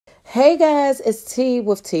Hey guys, it's T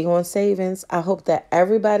with Teeonsavings. I hope that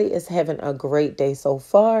everybody is having a great day so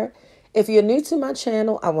far. If you're new to my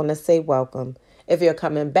channel, I want to say welcome. If you're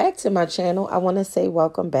coming back to my channel, I want to say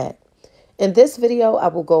welcome back. In this video, I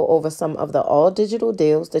will go over some of the all-digital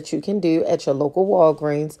deals that you can do at your local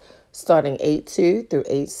Walgreens starting 8/2 through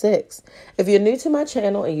 8/6. If you're new to my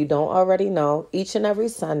channel and you don't already know, each and every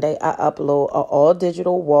Sunday I upload an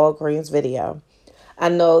all-digital Walgreens video. I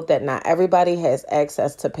know that not everybody has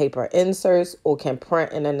access to paper inserts or can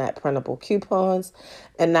print internet printable coupons,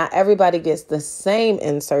 and not everybody gets the same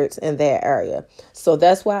inserts in their area. So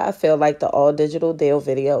that's why I feel like the all digital deal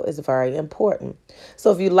video is very important. So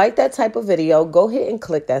if you like that type of video, go ahead and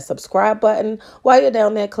click that subscribe button. While you're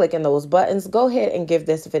down there clicking those buttons, go ahead and give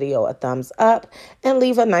this video a thumbs up and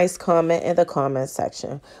leave a nice comment in the comment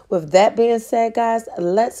section. With that being said, guys,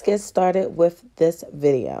 let's get started with this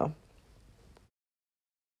video.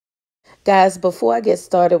 Guys, before I get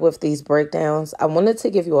started with these breakdowns, I wanted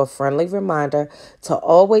to give you a friendly reminder to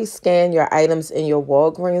always scan your items in your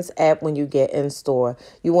Walgreens app when you get in store.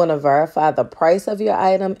 You want to verify the price of your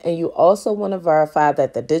item, and you also want to verify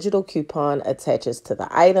that the digital coupon attaches to the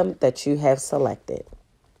item that you have selected.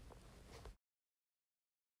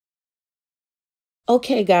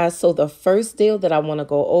 Okay, guys, so the first deal that I want to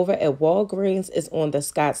go over at Walgreens is on the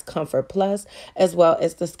Scott's Comfort Plus as well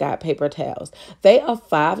as the Scott paper towels. They are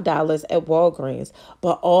 $5 at Walgreens,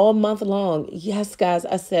 but all month long, yes, guys,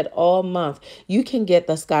 I said all month, you can get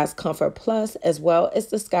the Scott's Comfort Plus as well as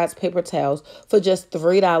the Scott's paper towels for just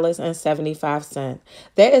 $3.75.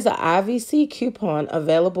 There is an IVC coupon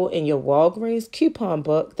available in your Walgreens coupon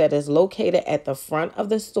book that is located at the front of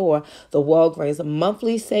the store, the Walgreens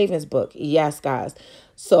monthly savings book. Yes, guys.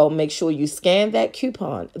 So make sure you scan that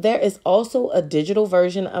coupon. There is also a digital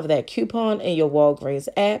version of that coupon in your Walgreens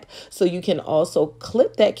app, so you can also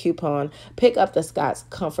clip that coupon, pick up the Scott's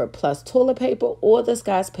Comfort Plus toilet paper or the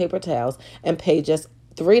Scott's paper towels, and pay just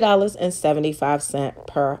 $3.75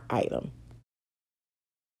 per item.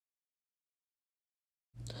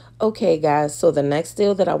 Okay, guys, so the next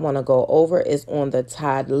deal that I want to go over is on the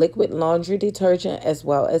Tide Liquid Laundry Detergent as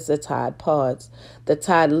well as the Tide Pods. The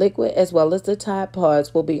Tide Liquid as well as the Tide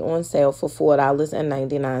Pods will be on sale for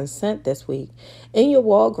 $4.99 this week. In your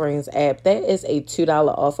Walgreens app, there is a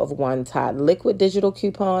 $2 off of one Tide Liquid digital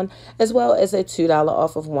coupon as well as a $2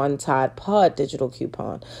 off of one Tide Pod digital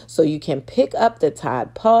coupon. So you can pick up the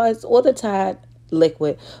Tide Pods or the Tide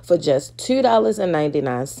Liquid for just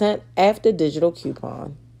 $2.99 after digital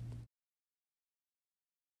coupon.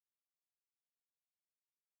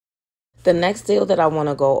 The next deal that I want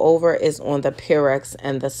to go over is on the Purex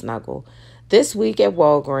and the Snuggle. This week at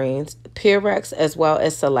Walgreens, Purex as well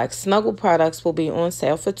as select Snuggle products will be on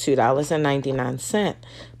sale for $2.99.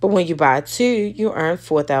 But when you buy two, you earn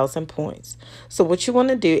 4,000 points. So what you want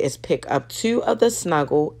to do is pick up two of the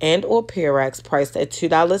Snuggle and or Purex priced at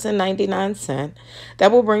 $2.99.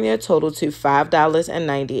 That will bring your total to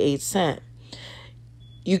 $5.98.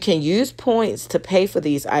 You can use points to pay for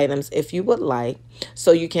these items if you would like.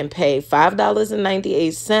 So you can pay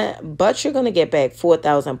 $5.98, but you're going to get back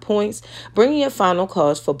 4,000 points, bringing your final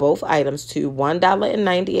cost for both items to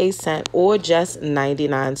 $1.98 or just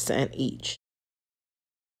 99 cents each.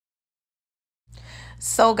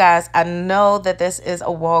 So guys, I know that this is a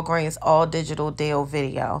Walgreens all digital deal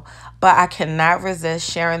video, but I cannot resist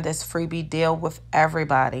sharing this freebie deal with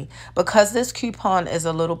everybody. Because this coupon is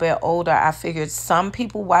a little bit older, I figured some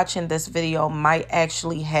people watching this video might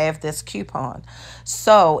actually have this coupon.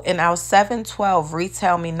 So in our 7/12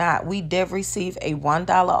 Retail Me Not, we did receive a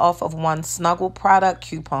 $1 off of one Snuggle product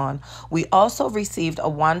coupon. We also received a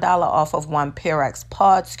 $1 off of one Purex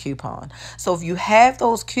Pods coupon. So if you have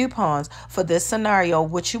those coupons for this scenario,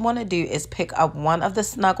 what you want to do is pick up one of the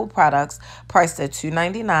Snuggle products priced at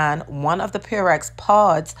 $2.99, one of the Purex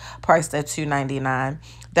Pods priced at $2.99.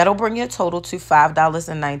 That'll bring your total to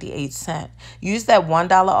 $5.98. Use that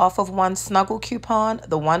 $1 off of one Snuggle coupon,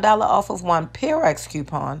 the $1 off of one Purex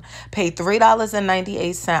coupon, pay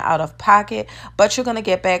 $3.98 out of pocket, but you're going to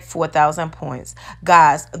get back 4,000 points.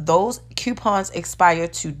 Guys, those coupons expire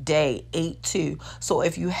today, 8/2. So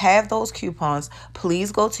if you have those coupons,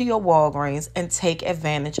 please go to your Walgreens and take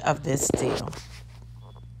advantage of this deal.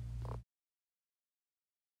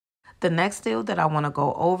 The next deal that I want to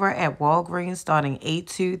go over at Walgreens starting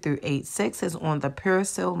 8/2 through 8/6 is on the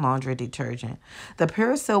Puresil laundry detergent. The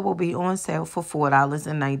Puresil will be on sale for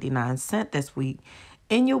 $4.99 this week.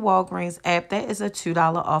 In your Walgreens app, there is a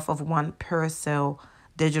 $2 off of one Puresil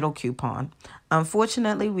digital coupon.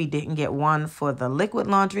 Unfortunately, we didn't get one for the liquid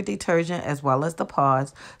laundry detergent as well as the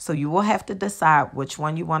pods, so you will have to decide which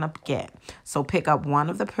one you want to get. So pick up one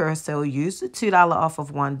of the Parasil, use the $2 off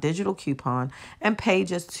of one digital coupon, and pay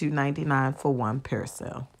just $2.99 for one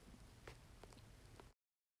Parasil.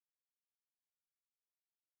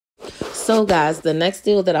 So guys, the next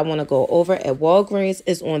deal that I want to go over at Walgreens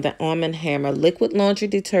is on the Arm & Hammer liquid laundry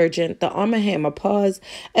detergent, the Arm & Hammer pods,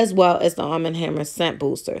 as well as the Arm & Hammer scent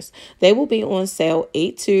boosters. They will be on sale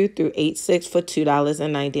 8/2 through 8/6 for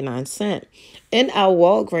 $2.99. In our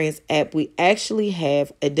Walgreens app, we actually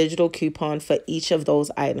have a digital coupon for each of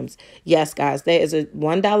those items. Yes, guys, there is a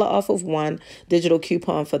 $1 off of one digital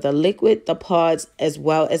coupon for the liquid, the pods, as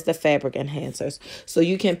well as the fabric enhancers. So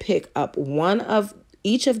you can pick up one of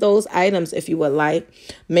each of those items if you would like.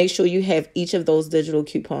 Make sure you have each of those digital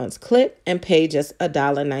coupons clipped and pay just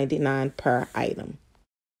 $1.99 per item.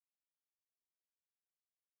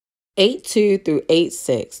 8/2 through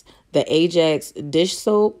 8/6. The Ajax dish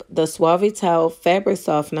soap, the Suavitel fabric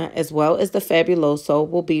softener, as well as the Fabuloso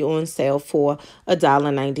will be on sale for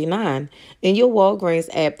 $1.99. In your Walgreens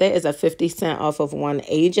app, there is a 50-cent off of one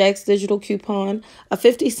Ajax digital coupon, a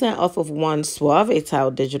 50-cent off of one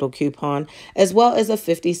Suavitel digital coupon, as well as a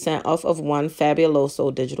 50-cent off of one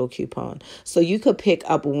Fabuloso digital coupon. So you could pick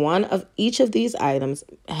up one of each of these items,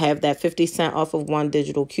 have that 50-cent off of one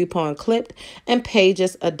digital coupon clipped, and pay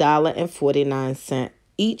just $1.49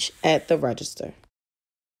 each at the register.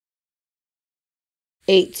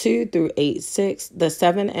 8/2 through 8/6, the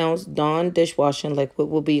 7-ounce Dawn dishwashing liquid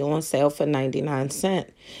will be on sale for 99¢.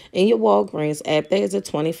 In your Walgreens app, there is a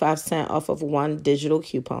 25-cent off of one digital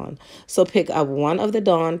coupon. So pick up one of the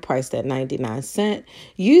Dawn priced at 99¢.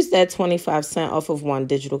 Use that 25-cent off of one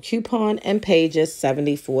digital coupon and pay just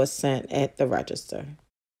 74¢ at the register.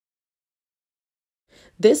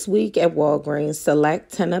 This week at Walgreens,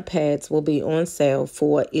 select tenor pads will be on sale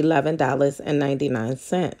for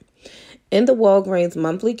 $11.99. In the Walgreens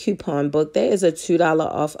monthly coupon book, there is a $2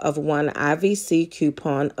 off of one IVC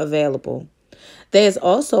coupon available. There is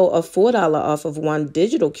also a $4 off of one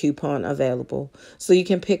digital coupon available. So you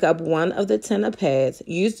can pick up one of the tenor pads,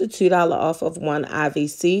 use the $2 off of one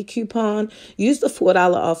IVC coupon, use the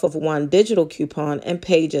 $4 off of one digital coupon, and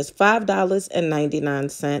pay just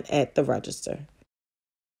 $5.99 at the register.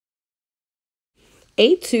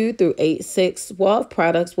 8/2 through 8/6 Suave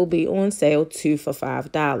products will be on sale 2 for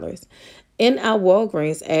 $5. In our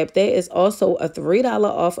Walgreens app, there is also a $3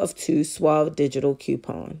 off of 2 Suave digital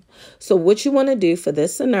coupon. So what you want to do for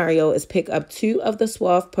this scenario is pick up 2 of the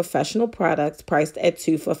Suave professional products priced at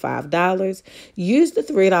 2 for $5. Use the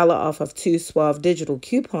 $3 off of 2 Suave digital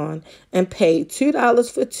coupon and pay $2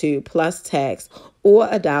 for 2 plus tax or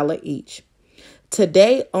 $1 each.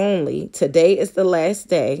 Today only, today is the last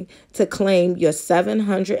day to claim your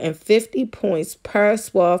 750 points per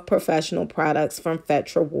Suave professional products from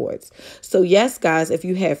Fetch Rewards. So yes, guys, if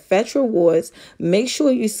you have Fetch Rewards, make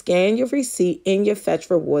sure you scan your receipt in your Fetch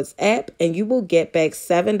Rewards app and you will get back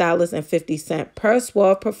 $7.50 per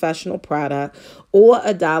Suave professional product or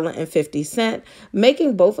 $1.50,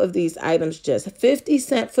 making both of these items just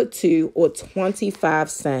 50¢ for 2 or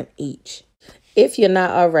 25¢ each. If you're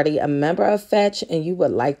not already a member of Fetch and you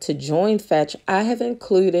would like to join Fetch, I have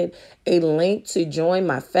included a link to join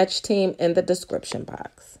my Fetch team in the description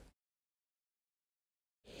box.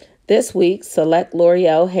 This week, select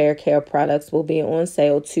L'Oreal hair care products will be on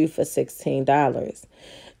sale 2 for $16.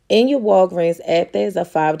 In your Walgreens app, there's a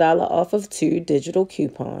 $5 off of 2 digital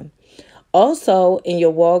coupon. Also, in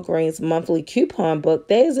your Walgreens monthly coupon book,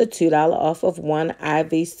 there is a $2 off of one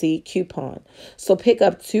IVC coupon. So pick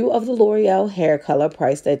up 2 of the L'Oreal hair color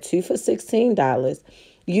priced at 2 for $16.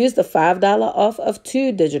 Use the $5 off of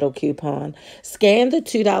 2 digital coupon. Scan the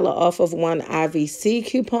 $2 off of one IVC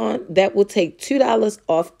coupon. That will take $2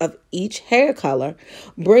 off of each hair color,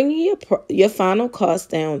 bringing your final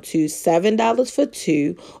cost down to $7 for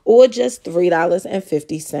 2 or just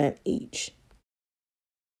 $3.50 each.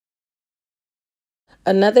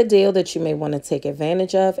 Another deal that you may want to take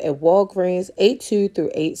advantage of at Walgreens 8/2 through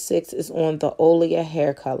 8/6 is on the Olea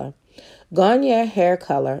hair color. Garnier hair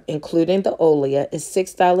color, including the Olea, is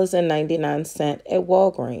 $6.99 at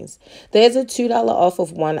Walgreens. There's a $2 off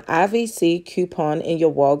of one IVC coupon in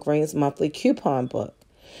your Walgreens monthly coupon book.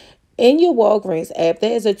 In your Walgreens app,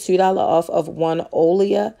 there is a $2 off of one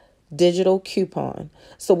Olea digital coupon.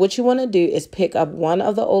 So what you want to do is pick up one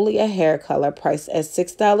of the Olea hair color priced at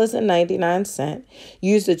 $6.99.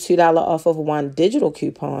 Use the $2 off of one digital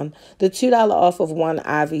coupon, the $2 off of one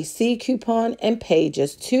IVC coupon, and pay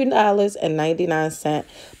just $2.99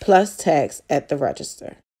 plus tax at the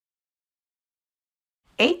register.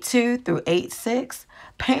 8/2 through 8/6,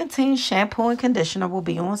 Pantene shampoo and conditioner will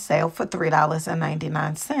be on sale for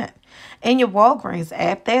 $3.99. In your Walgreens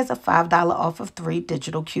app, there's a $5 off of 3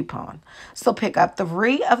 digital coupon. So pick up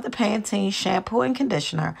 3 of the Pantene shampoo and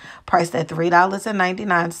conditioner priced at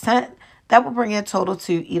 $3.99. That will bring your total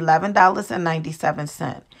to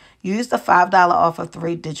 $11.97. Use the $5 off of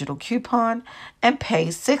 3 digital coupon and pay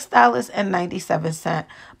 $6.97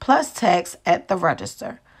 plus tax at the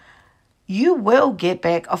register. You will get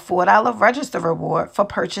back a $4 register reward for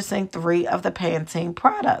purchasing 3 of the Pantene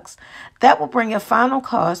products. That will bring your final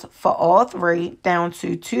cost for all 3 down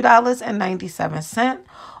to $2.97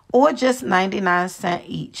 or just 99 cents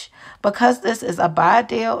each. Because this is a buy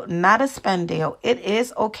deal, not a spend deal, it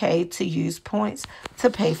is okay to use points to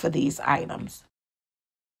pay for these items.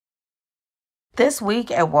 This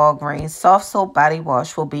week at Walgreens, soft soap body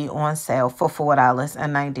wash will be on sale for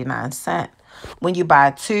 $4.99. When you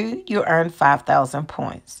buy 2, you earn 5,000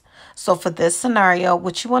 points. So for this scenario,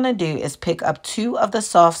 what you want to do is pick up 2 of the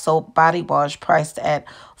soft soap body wash priced at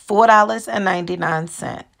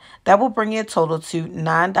 $4.99. That will bring your total to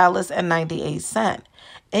 $9.98.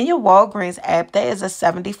 In your Walgreens app, there is a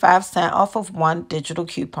 75 cents off of 1 digital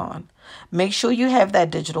coupon. Make sure you have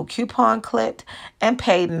that digital coupon clicked and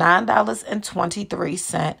pay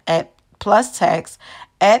 $9.23 at plus tax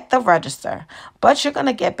at the register. But you're going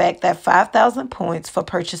to get back that 5,000 points for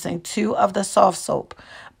purchasing 2 of the soft soap,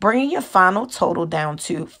 bringing your final total down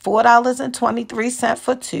to $4.23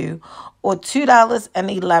 for 2 or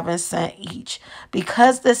 $2.11 each.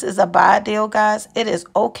 Because this is a buy deal, guys, it is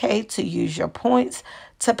okay to use your points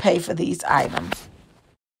to pay for these items.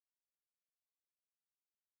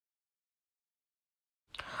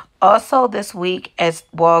 Also this week at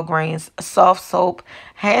Walgreens, soft soap,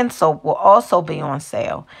 hand soap will also be on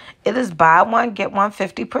sale. It is buy one, get one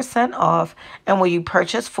 50% off, and when you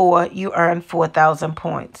purchase 4, you earn 4,000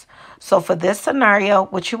 points. So for this scenario,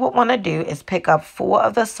 what you would want to do is pick up 4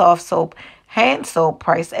 of the soft soap, hand soap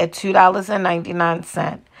priced at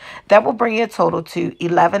 $2.99. That will bring your total to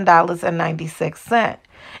 $11.96.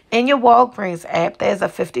 In your Walgreens app, there's a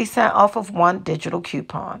 50 cents off of 1 digital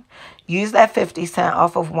coupon. Use that 50 cents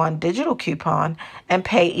off of 1 digital coupon and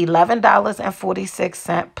pay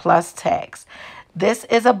 $11.46 plus tax. This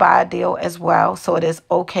is a buy deal as well, so it is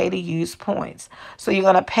okay to use points. So you're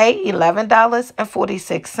going to pay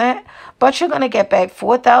 $11.46, but you're going to get back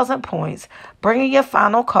 4,000 points, bringing your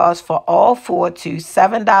final cost for all 4 to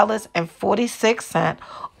 $7.46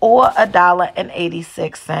 or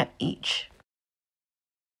 $1.86 each.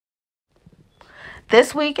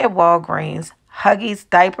 This week at Walgreens, Huggies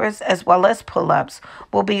diapers as well as pull-ups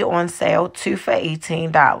will be on sale 2 for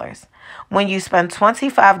 $18. When you spend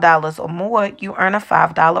 $25 or more, you earn a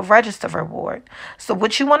 $5 register reward. So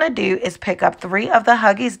what you want to do is pick up 3 of the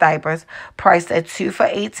Huggies diapers priced at 2 for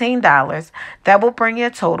 $18. That will bring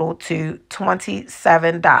your total to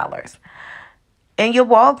 $27. In your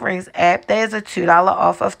Walgreens app, there's a $2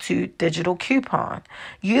 off of 2 digital coupon.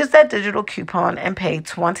 Use that digital coupon and pay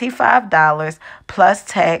 $25 plus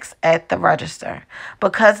tax at the register.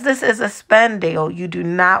 Because this is a spend deal, you do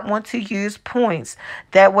not want to use points.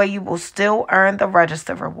 That way you will still earn the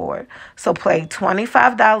register reward. So pay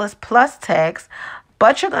 $25 plus tax,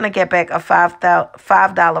 but you're going to get back a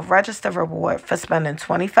 $5 register reward for spending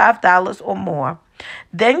 $25 or more.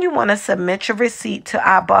 Then you want to submit your receipt to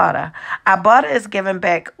Ibotta. Ibotta is giving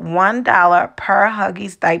back $1 per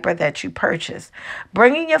Huggies diaper that you purchase,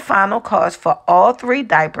 bringing your final cost for all 3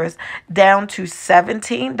 diapers down to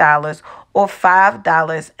 $17 or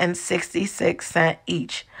 $5.66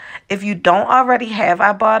 each. If you don't already have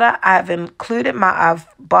Ibotta, I've included my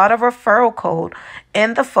Ibotta referral code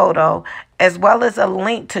in the photo, as well as a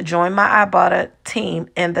link to join my Ibotta team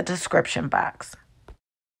in the description box.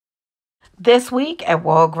 This week at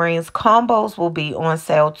Walgreens, combos will be on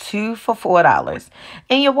sale 2 for $4.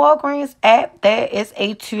 In your Walgreens app, there is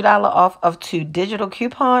a $2 off of 2 digital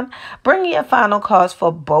coupon, bringing your final cost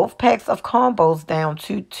for both packs of combos down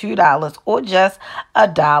to $2 or just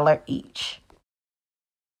 $1 each.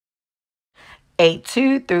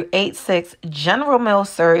 8/2 through 8/6 General Mills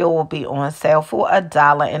cereal will be on sale for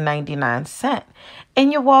 $1.99. In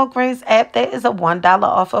your Walgreens app, there is a $1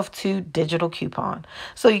 off of 2 digital coupon.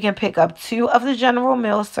 So you can pick up 2 of the General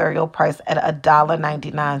Mills cereal priced at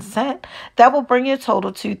 $1.99. That will bring your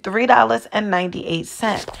total to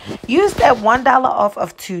 $3.98. Use that $1 off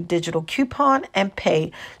of 2 digital coupon and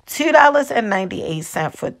pay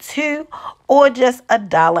 $2.98 for 2 or just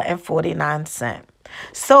 $1.49.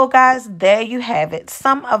 So guys, there you have it.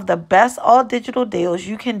 Some of the best all digital deals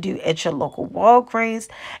you can do at your local Walgreens,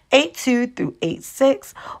 82 through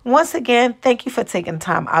 86. Once again, thank you for taking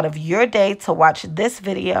time out of your day to watch this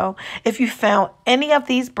video. If you found any of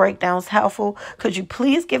these breakdowns helpful, could you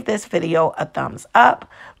please give this video a thumbs up?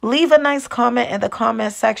 Leave a nice comment in the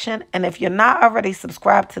comment section. And if you're not already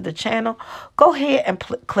subscribed to the channel, go ahead and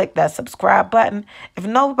click that subscribe button. If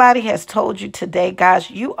nobody has told you today, guys,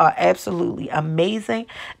 you are absolutely amazing.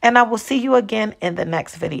 And I will see you again in the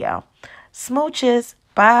next video. Smooches.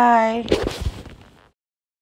 Bye.